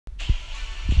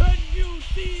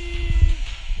unboxing!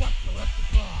 What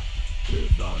collectible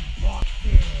is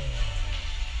unboxing?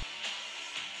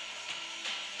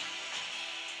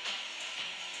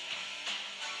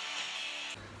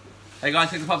 Hey guys,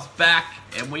 Collector Pop's back,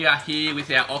 and we are here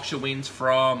with our auction wins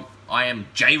from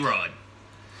IamJRod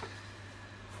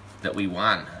that we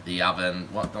won the oven.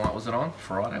 What night was it on?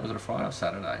 Friday? Was it a Friday or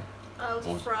Saturday? It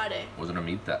was Friday. Was it a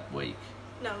mid that week?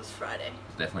 No, it was Friday. It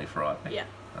was definitely Friday. Yeah.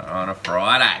 On a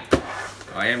Friday.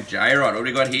 IamJRod. What do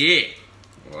we got here?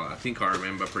 Well, I think I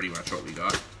remember pretty much what we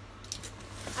got.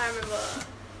 I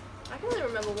can only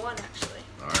remember one actually.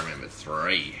 I remember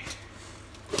 3.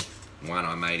 One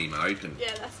I made him open.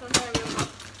 Yeah, that's one I remember.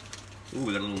 Ooh,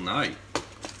 we got a little note.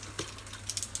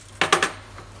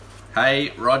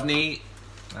 Hey, Rodney.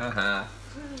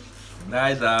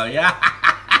 Nice,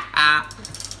 yeah.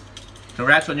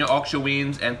 Congrats on your auction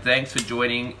wins and thanks for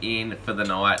joining in for the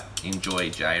night. Enjoy,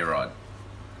 JRod.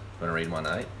 Want to read my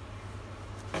note?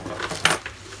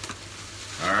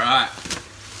 Alright.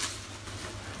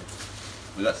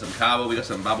 We got some cardboard, we got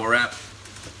some bubble wrap.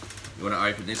 You want to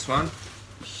open this one?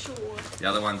 Sure.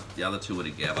 The other two are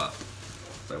together.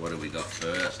 So what do we got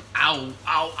first? Ow, ow,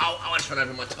 ow, ow, I just ran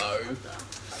over my toe.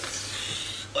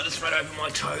 I just ran over my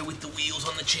toe with the wheels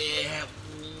on the chair.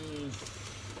 Ooh.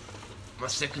 My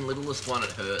second littlest one,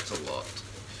 it hurts a lot.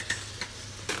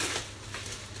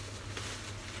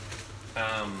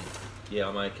 Yeah,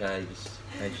 I'm okay. Just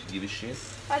in case you give a shit.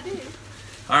 I do.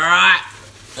 Alright,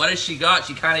 what has she got?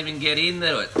 She can't even get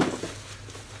into it. Yeah.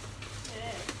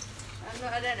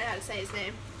 I don't know how to say his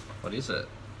name. What is it?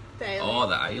 The alien. Oh,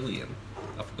 the alien.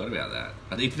 I forgot about that.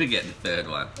 I did forget the third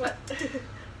one. What?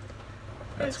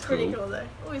 That's It's pretty cool. cool though.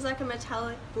 Oh, he's like a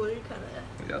metallic blue kind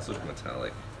of. It does look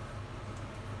metallic.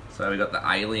 So we got the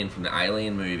alien from the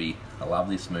Alien movie. I love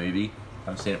this movie. I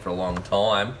haven't seen it for a long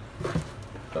time,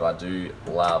 but I do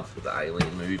love the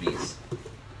Alien movies.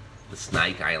 The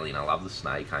snake alien. I love the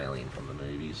snake alien from the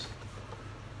movies.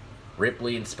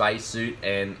 Ripley in spacesuit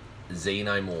and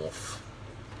Xenomorph.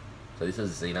 So this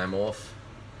is Xenomorph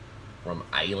from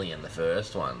Alien, the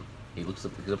first one. He looks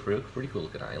like a pretty cool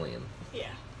looking alien.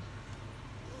 Yeah.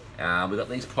 We got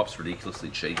these pops ridiculously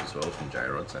cheap as well from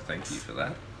JRod, so thank you for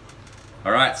that.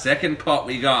 Alright, second pop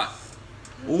we got.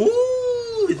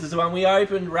 Ooh, this is the one we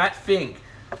opened, Ratfink.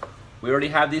 We already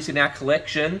have this in our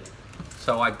collection,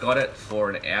 so I got it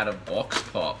for an out-of-box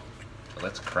pop. So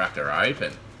let's crack her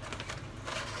open.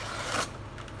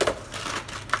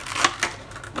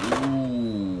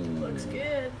 Ooh. Looks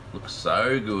good. Looks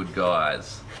so good,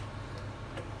 guys.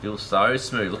 Feels so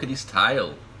smooth. Look at his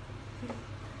tail.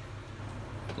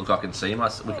 Look, I can see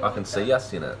I can see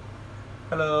us in it.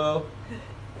 Hello.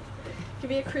 Could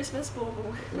be a Christmas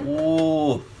bauble.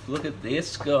 Ooh, look at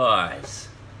this, guys.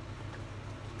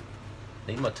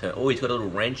 Need my turn. Oh, he's got a little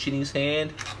wrench in his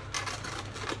hand.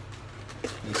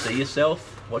 Can you see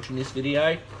yourself watching this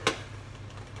video?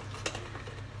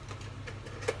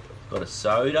 Got a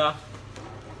soda.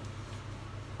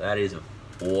 That is an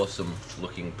awesome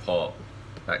looking pop.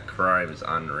 That chrome is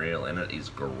unreal and it is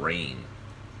green.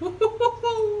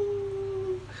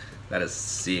 That is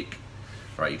sick.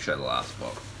 Right, you show the last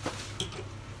pop.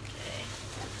 Okay.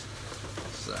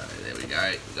 So there we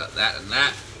go. We got that and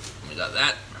that. We got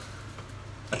that.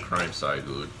 That chrome's so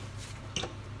good.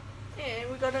 Yeah,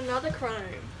 we got another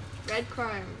chrome. Red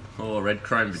chrome. Oh, red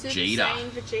chrome Super Vegeta. Saiyan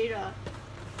Vegeta.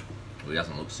 Well, he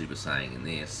doesn't look Super Saiyan in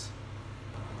this.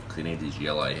 Because he needs his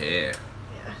yellow hair.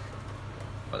 Yeah.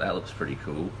 But that looks pretty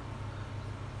cool.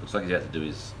 Looks like he's about to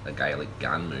do a Gaelic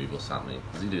gun move or something.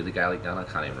 Does he do the Gaelic gun? I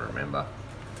can't even remember.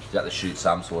 He's got to shoot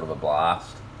some sort of a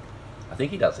blast. I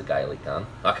think he does the Gaelic gun.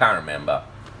 I can't remember.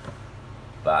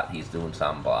 But he's doing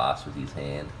some blast with his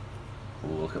hand.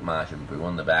 Ooh, look at Martian Boo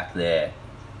on the back there.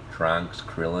 Trunks,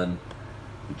 Krillin,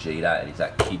 Vegeta, and he's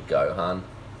that Kid Gohan.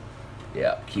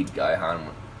 Yeah, Kid Gohan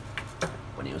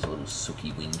when he was a little sooky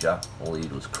whinger. All he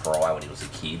did was cry when he was a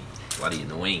kid. Bloody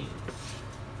annoying.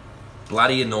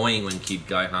 Bloody annoying when Kid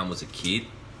Gohan was a kid.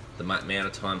 The amount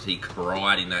of times he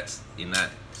cried in that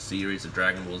series of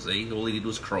Dragon Ball Z. All he did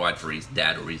was cried for his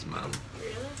dad or his mum.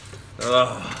 Really?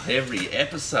 Oh, every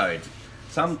episode.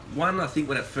 One I think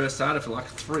when it first started for like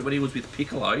 3, when he was with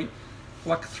Piccolo,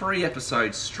 like 3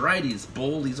 episodes straight, he's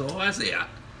bawled his eyes out.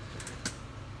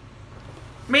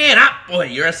 Man up, boy,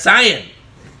 you're a Saiyan.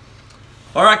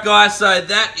 Alright guys, so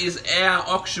that is our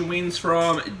auction wins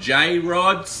from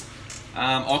JRod's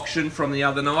auction from the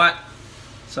other night.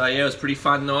 So yeah, it was a pretty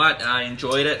fun night. I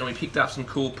enjoyed it and we picked up some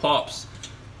cool pops.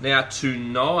 Now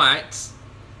tonight,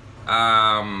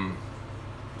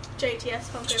 JTS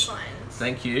Funko Finds.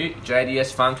 Thank you.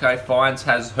 JDS Funko Finds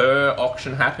has her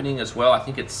auction happening as well. I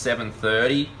think it's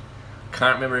 7:30.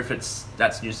 Can't remember if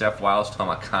that's New South Wales time.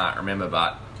 I can't remember,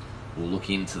 but we'll look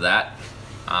into that.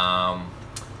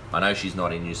 I know she's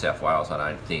not in New South Wales, I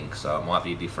don't think, so it might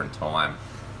be a different time.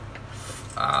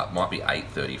 It might be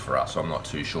 8:30 for us, so I'm not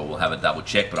too sure. We'll have a double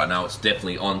check, but I know it's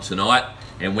definitely on tonight,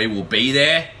 and we will be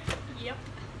there. Yep.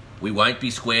 We won't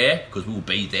be square, because we will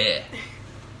be there.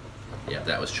 Yeah,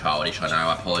 that was childish, I know,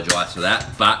 I apologise for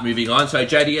that. But moving on, so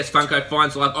JDS Funko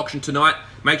Finds live auction tonight.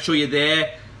 Make sure you're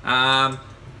there.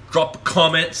 Drop a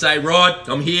comment, say, Rod,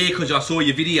 I'm here because I saw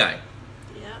your video.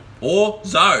 Yeah. Or,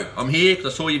 Zoe, I'm here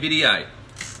because I saw your video.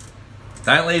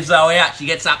 Don't leave Zoe out, she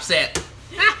gets upset.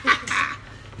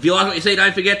 If you like what you see,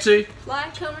 don't forget to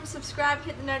like, comment, subscribe,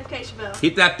 hit the notification bell.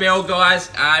 hit that bell,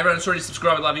 guys. Everyone that's already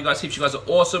subscribed, we love you guys. Heaps, you guys are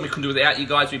awesome. We couldn't do it without you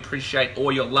guys. We appreciate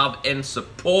all your love and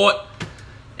support.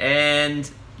 And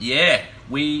yeah,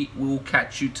 we will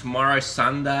catch you tomorrow,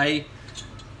 Sunday.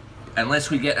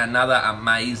 Unless we get another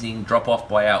amazing drop-off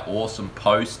by our awesome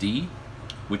postie,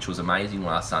 which was amazing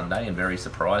last Sunday and very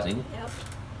surprising. Yep.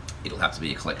 It'll have to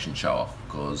be a collection show-off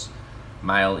because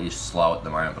mail is slow at the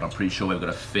moment, but I'm pretty sure we've got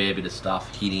a fair bit of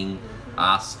stuff hitting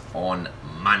us on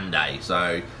Monday.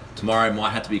 So tomorrow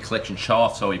might have to be a collection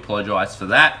show-off, so we apologise for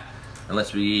that.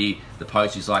 Unless the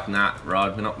postie's like, nah,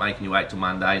 Rod, we're not making you wait till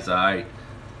Monday, so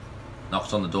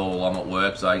knocks on the door while I'm at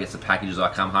work, so he gets the packages,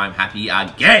 I come home happy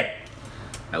again.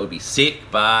 That would be sick,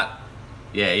 but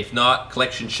yeah, if not,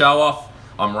 collection show-off.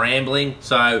 I'm rambling,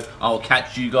 so I'll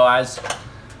catch you guys.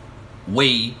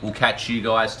 We will catch you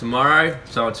guys tomorrow.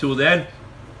 So until then,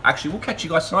 actually, we'll catch you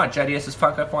guys tonight. JDS's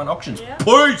Funko Find Auctions. Yeah.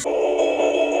 Peace!